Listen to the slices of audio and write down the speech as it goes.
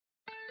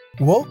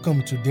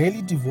Welcome to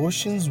Daily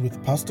Devotions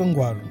with Pastor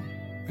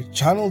Ngwaru, a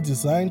channel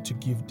designed to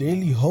give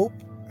daily hope,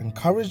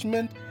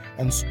 encouragement,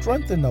 and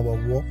strengthen our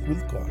walk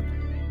with God.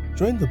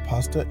 Join the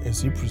pastor as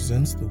he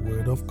presents the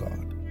Word of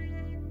God.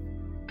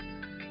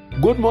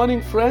 Good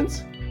morning,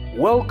 friends.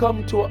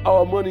 Welcome to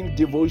our morning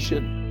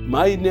devotion.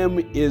 My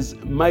name is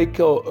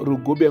Michael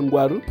Rugube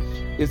Ngwaru.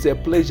 It's a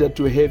pleasure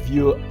to have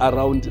you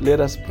around.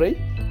 Let us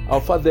pray.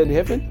 Our Father in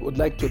heaven, would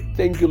like to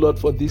thank you, Lord,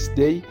 for this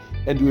day.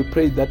 And we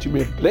pray that you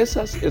may bless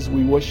us as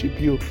we worship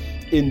you.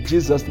 In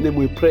Jesus' name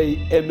we pray,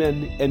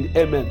 amen and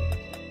amen.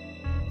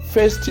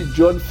 1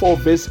 John 4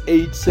 verse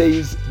 8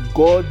 says,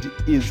 God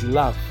is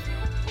love.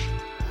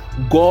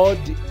 God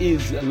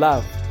is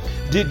love.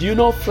 Did you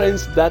know,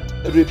 friends, that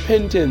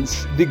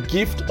repentance, the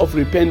gift of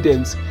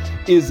repentance,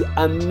 is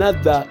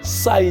another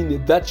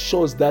sign that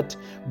shows that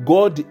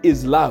God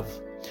is love?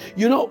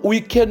 You know,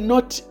 we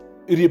cannot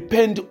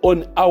repent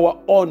on our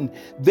own.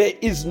 There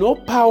is no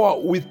power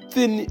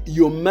within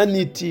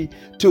humanity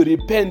to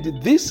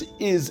repent. This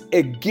is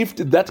a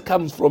gift that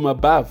comes from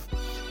above.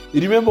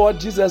 You remember what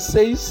Jesus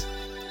says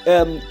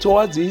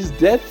towards his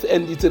death,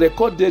 and it's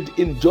recorded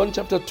in John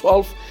chapter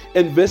 12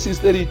 and verses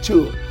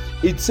 32.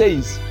 He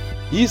says,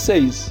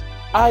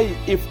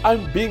 if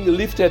I'm being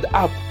lifted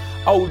up,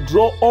 I will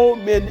draw all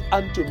men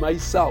unto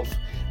myself.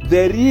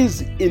 There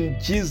is in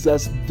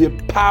Jesus the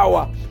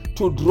power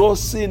to draw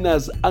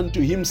sinners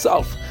unto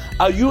himself.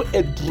 Are you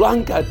a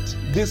drunkard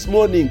this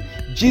morning?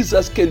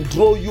 Jesus can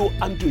draw you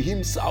unto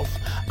himself.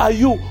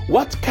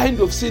 What kind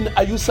of sin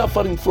are you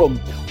suffering from?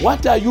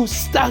 What are you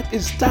stuck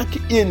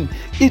in?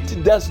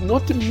 It does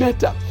not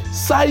matter.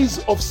 Size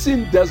of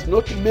sin does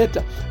not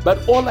matter.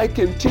 But all I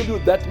can tell you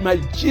that my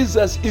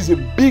Jesus is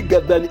bigger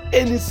than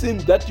any sin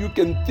that you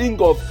can think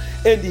of,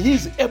 and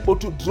he's able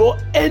to draw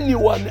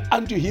anyone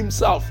unto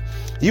himself.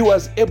 He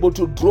was able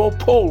to draw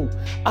Paul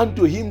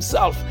unto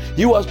himself.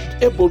 He was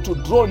able to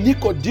draw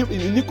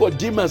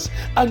Nicodemus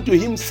unto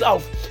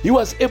himself. He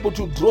was able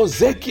to draw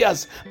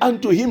Zacchaeus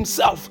unto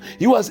himself.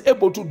 He was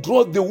able to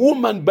draw the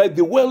woman by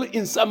the well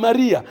in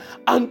Samaria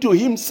unto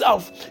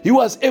himself. He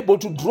was able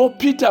to draw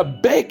Peter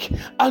back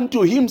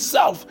unto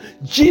himself.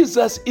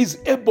 Jesus is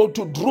able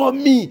to draw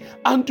me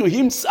unto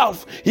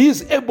himself. He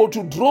is able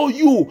to draw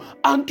you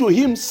unto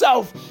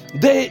himself.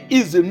 There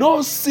is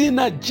no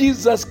sinner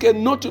Jesus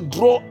cannot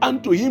draw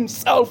unto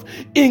himself,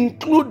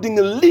 including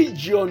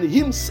Legion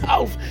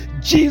himself.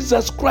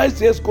 Jesus Christ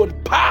has got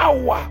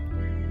power.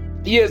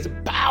 He has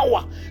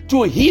power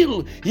to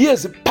heal. He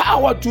has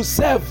power to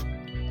save.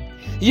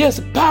 He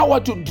has power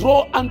to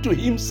draw unto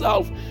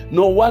himself.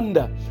 No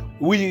wonder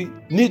we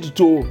need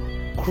to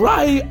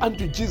cry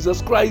unto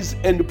Jesus Christ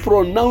and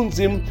pronounce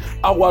him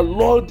our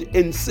Lord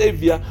and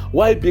Savior.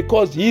 Why?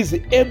 Because he is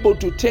able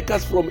to take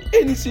us from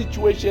any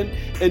situation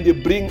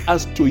and bring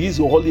us to his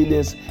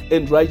holiness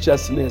and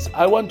righteousness.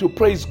 I want to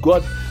praise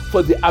God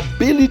for the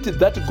ability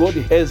that God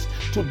has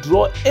to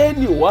draw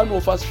any one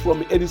of us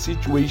from any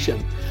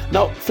situation.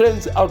 Now,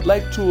 friends, I would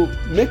like to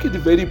make it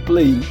very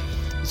plain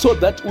so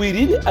that we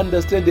really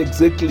understand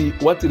exactly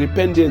what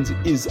repentance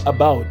is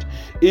about.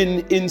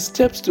 In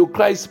Steps to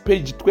Christ,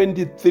 page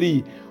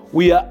 23,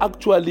 we are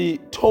actually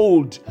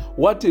told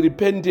what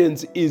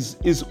repentance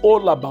is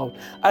all about.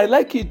 I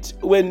like it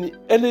when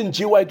Ellen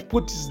G. White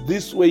puts it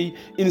this way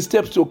in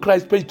Steps to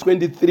Christ, page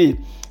 23.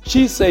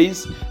 She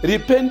says,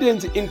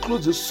 repentance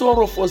includes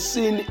sorrow for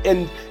sin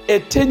and a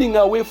turning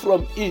away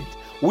from it.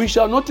 We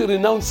shall not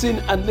renounce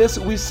sin unless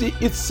we see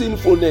its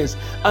sinfulness.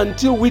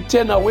 Until we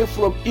turn away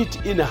from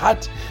it in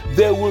heart,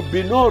 there will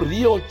be no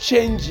real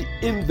change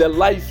in the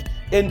life.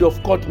 End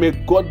of quote. May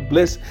God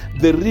bless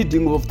the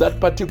reading of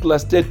that particular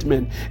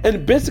statement.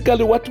 And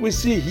basically what we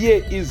see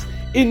here is,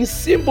 in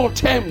simple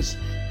terms,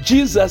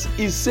 Jesus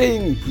is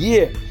saying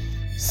here,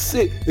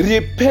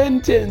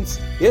 repentance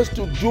has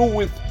to do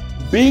with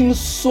being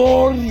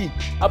sorry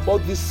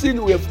about the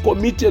sin we have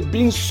committed,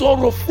 being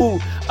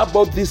sorrowful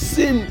about the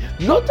sin,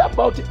 not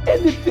about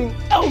anything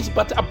else,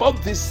 but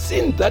about the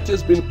sin that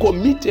has been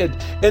committed,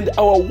 and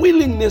our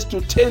willingness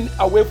to turn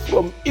away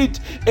from it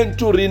and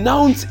to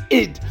renounce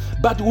it.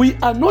 But we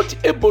are not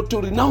able to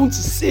renounce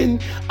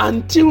sin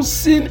until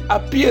sin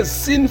appears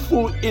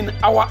sinful in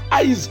our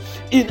eyes,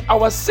 in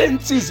our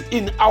senses,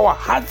 in our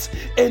hearts,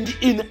 and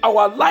in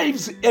our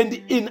lives,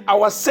 and in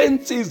our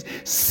senses.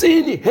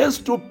 Sin has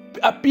to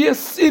appear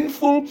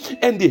sinful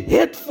and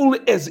hateful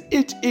as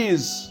it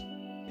is.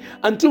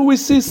 Until we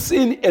see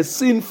sin as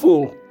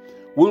sinful,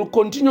 we'll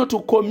continue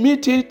to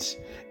commit it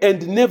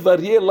and never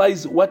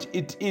realize what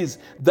it is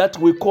that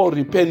we call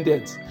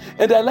repentance.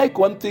 And I like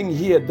one thing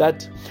here,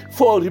 that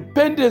for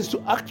repentance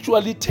to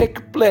actually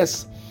take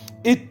place,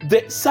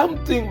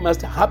 something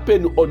must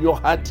happen on your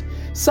heart.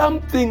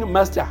 Something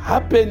must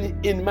happen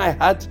in my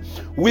heart.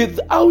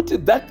 Without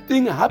that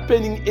thing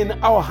happening in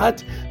our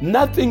heart,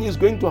 nothing is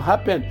going to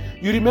happen.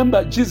 You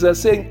remember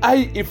Jesus saying,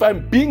 if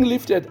I'm being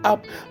lifted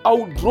up, I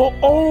will draw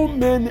all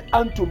men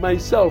unto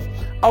myself.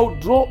 I will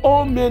draw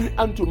all men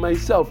unto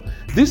myself.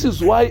 This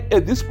is why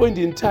at this point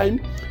in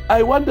time,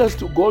 I want us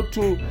to go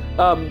to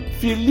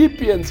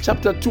Philippians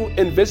chapter 2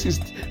 and verses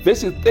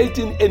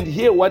 13 and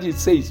hear what it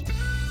says.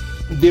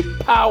 The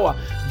power,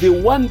 the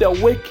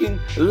wonder-working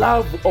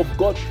love of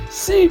God.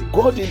 See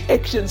God in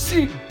action.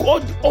 See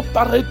God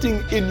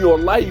operating in your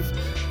life.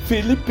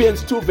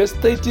 Philippians 2 verse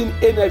 13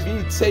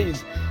 NIV, it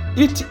says,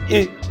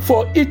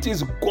 for it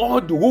is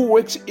God who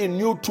works in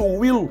you to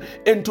will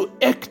and to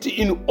act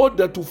in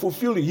order to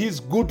fulfill his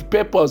good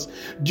purpose.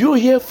 Do you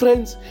hear,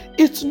 friends?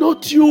 It's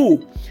not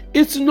you.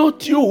 It's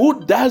not you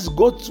who does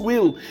God's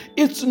will.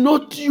 It's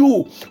not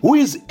you who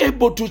is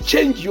able to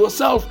change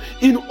yourself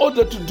in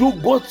order to do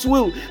God's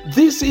will.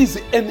 This is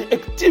an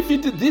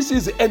activity, this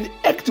is an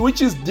act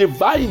which is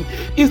divine.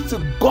 It's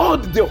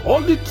God, the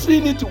Holy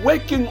Trinity,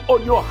 working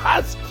on your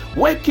hearts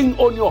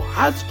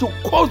to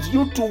cause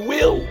you to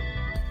will.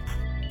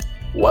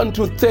 Want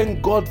to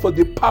thank God for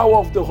the power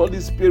of the Holy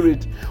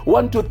Spirit.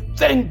 Want to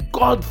thank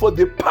God for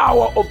the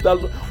power of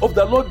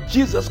the Lord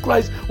Jesus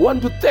Christ.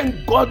 Want to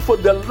thank God for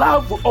the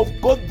love of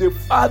God the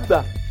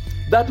Father,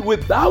 that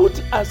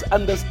without us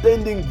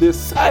understanding the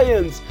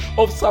science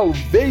of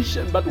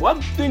salvation, but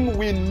one thing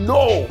we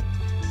know,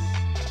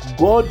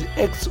 God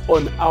acts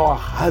on our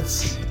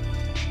hearts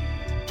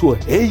to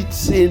hate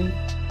sin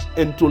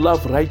and to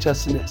love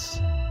righteousness.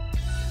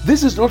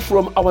 This is not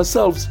from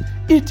ourselves.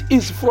 It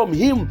is from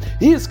him.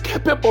 He is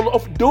capable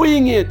of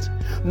doing it.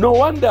 No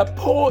wonder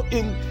Paul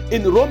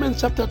in Romans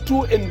chapter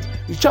 2 and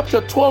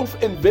chapter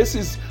 12 and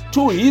verses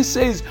 2, he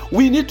says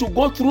we need to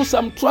go through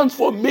some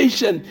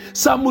transformation,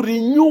 some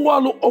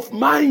renewal of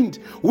mind.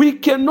 We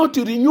cannot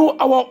renew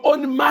our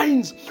own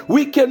minds.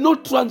 We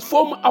cannot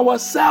transform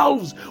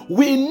ourselves.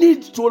 We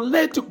need to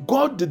let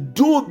God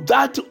do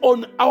that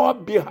on our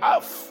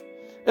behalf.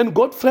 And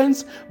God,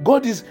 friends,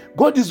 God is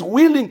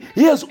willing.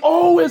 He has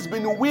always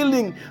been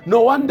willing.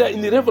 No wonder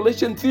in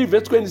Revelation 3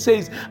 verse 20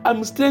 says,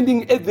 I'm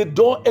standing at the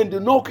door and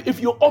knock. If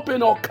you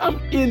open, I'll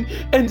come in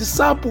and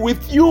sup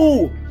with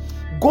you.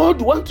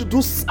 God wants to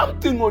do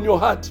something on your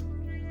heart.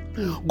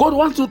 God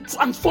wants to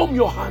transform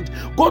your heart.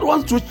 God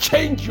wants to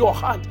change your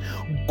heart.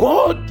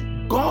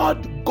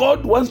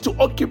 God wants to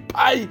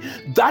occupy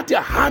that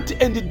heart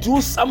and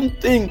do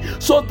something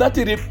so that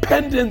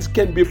repentance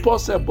can be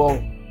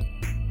possible.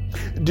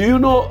 Do you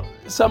know,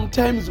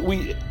 sometimes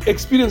we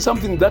experience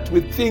something that we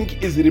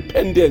think is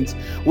repentance,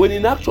 when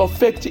in actual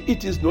fact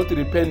it is not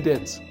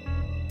repentance.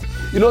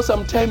 You know,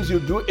 sometimes you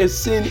do a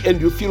sin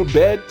and you feel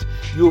bad,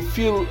 you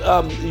feel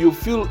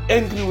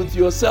angry with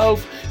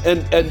yourself,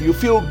 and you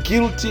feel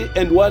guilty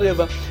and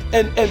whatever,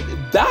 and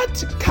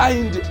that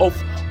kind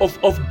of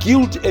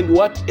guilt and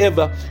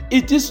whatever,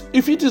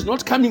 if it is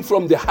not coming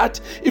from the heart,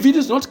 if it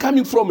is not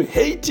coming from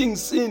hating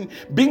sin,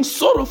 being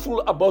sorrowful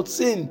about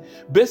sin,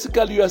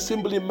 basically you are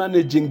simply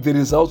managing the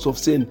results of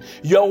sin.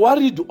 You are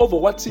worried over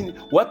what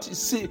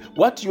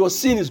your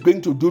sin is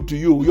going to do to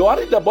you. You are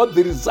worried about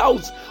the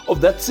results of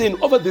that sin,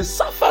 over the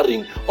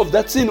suffering of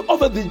that sin,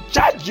 over the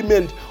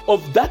judgment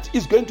of that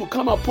is going to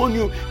come upon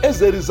you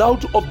as a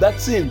result of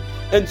that sin.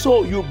 And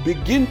so you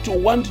begin to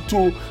want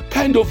to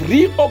kind of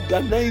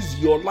reorganize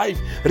your life,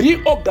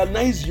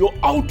 reorganize your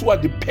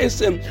outward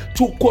person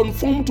to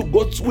conform to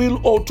God's will,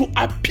 or to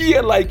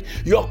appear like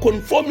you are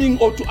conforming,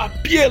 or to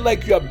appear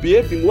like you are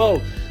behaving well.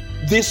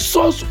 The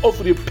source of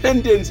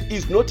repentance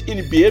is not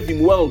in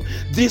behaving well.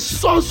 The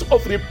source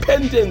of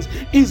repentance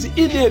is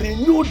in a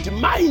renewed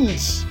mind,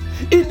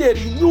 in a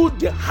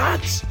renewed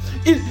heart,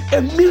 in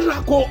a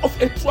miracle of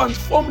a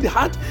transformed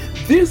heart.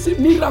 This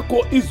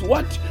miracle is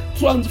what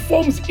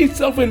transforms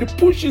itself and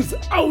pushes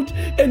out,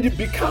 and it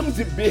becomes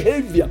the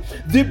behavior.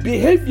 The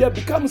behavior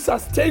becomes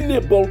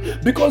sustainable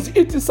because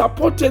it is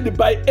supported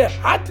by a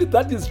heart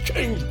that is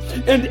changed.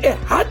 And a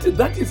heart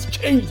that is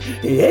changed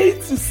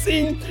hates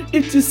sin.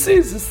 It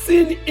sees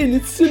sin in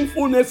its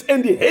sinfulness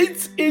and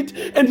hates it,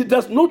 and it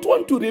does not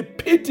want to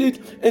repeat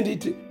it.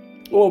 And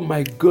oh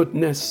my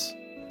goodness,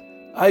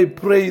 I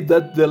pray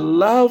that the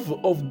love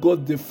of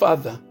God the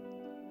Father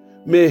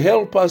may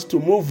help us to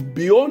move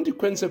beyond the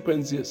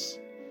consequences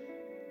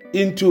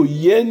into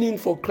yearning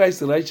for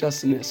Christ's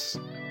righteousness,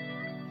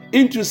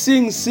 into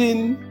seeing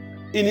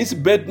sin in its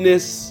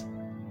badness,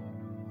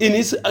 in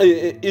its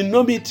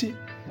enormity,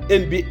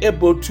 and be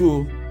able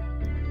to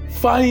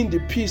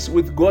find peace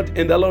with God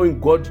and allowing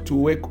God to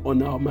work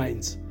on our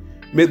minds.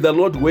 May the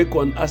Lord work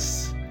on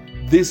us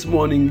this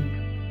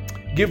morning.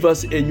 Give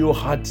us a new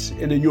heart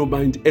and a new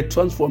mind, a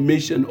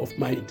transformation of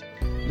mind.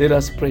 Let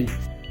us pray.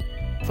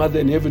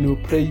 Father in heaven,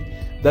 we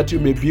pray that you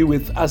may be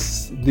with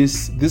us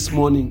this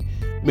morning.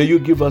 May you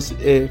give us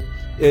a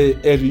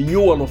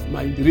renewal of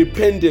mind,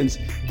 repentance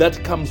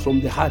that comes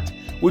from the heart.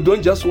 We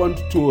don't just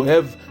want to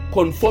have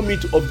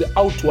conformity of the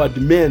outward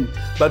man,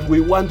 but we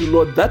want,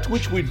 Lord, that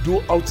which we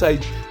do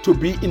outside to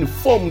be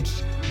informed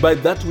by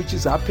that which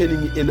is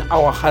happening in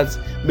our hearts.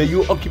 May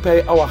you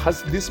occupy our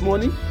hearts this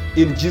morning.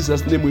 In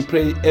Jesus' name we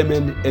pray,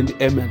 amen and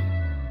amen.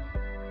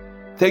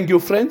 Thank you,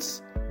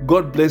 friends.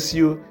 God bless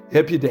you.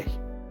 Happy day.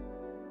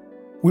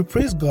 We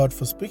praise God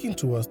for speaking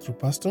to us through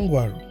Pastor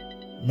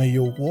Ngwaru. May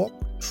your walk,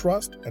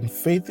 trust, and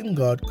faith in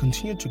God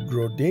continue to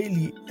grow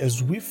daily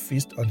as we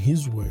feast on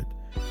His Word.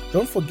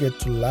 Don't forget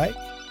to like,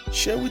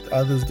 share with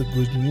others the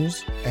good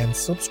news, and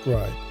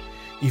subscribe.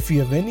 If you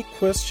have any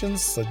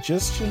questions,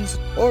 suggestions,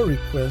 or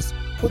requests,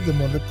 put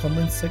them on the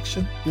comment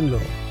section below.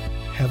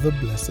 Have a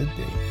blessed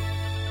day.